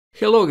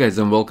Hello guys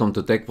and welcome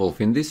to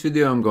TechWolf. In this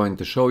video I'm going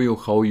to show you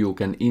how you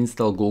can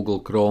install Google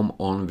Chrome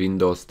on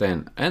Windows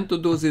 10. And to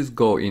do this,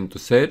 go into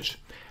search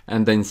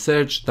and then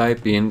search,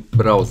 type in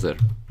browser.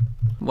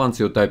 Once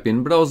you type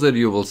in browser,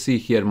 you will see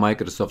here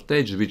Microsoft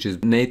Edge, which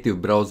is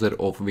native browser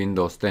of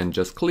Windows 10.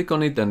 Just click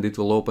on it and it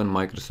will open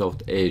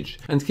Microsoft Edge.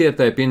 And here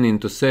type in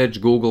into search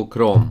Google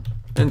Chrome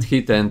and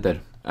hit enter.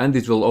 And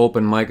it will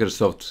open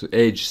Microsoft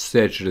Edge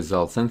search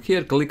results, and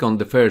here click on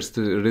the first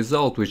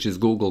result, which is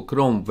Google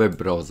Chrome web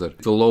browser.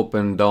 It will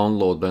open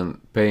download a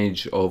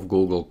page of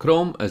Google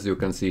Chrome, as you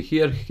can see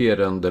here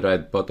on the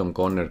right bottom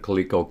corner.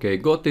 Click OK,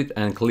 got it,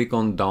 and click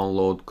on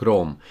download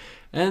Chrome,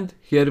 and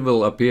here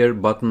will appear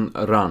button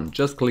run.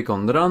 Just click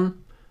on run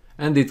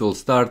and it will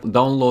start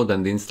download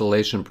and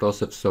installation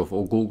process of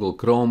Google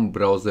Chrome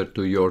browser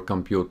to your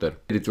computer.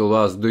 It will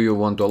ask, do you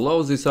want to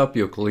allow this up?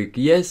 You click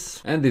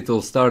yes, and it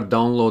will start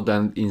download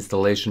and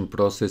installation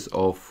process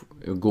of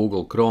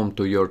Google Chrome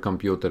to your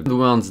computer.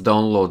 Once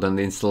download and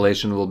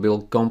installation will be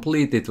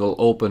complete, it will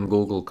open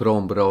Google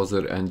Chrome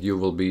browser and you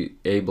will be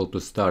able to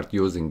start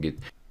using it.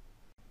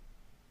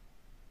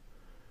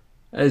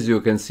 As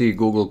you can see,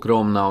 Google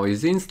Chrome now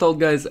is installed,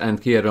 guys,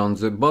 and here on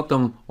the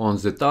bottom on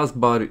the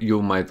taskbar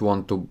you might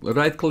want to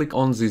right click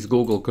on this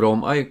Google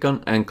Chrome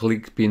icon and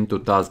click pin to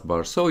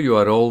taskbar, so you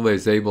are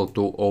always able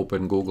to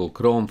open Google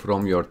Chrome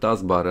from your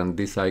taskbar, and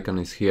this icon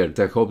is here.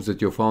 I hope that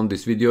you found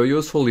this video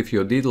useful. If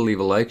you did, leave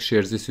a like,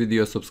 share this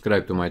video,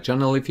 subscribe to my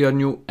channel if you are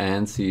new,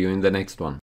 and see you in the next one.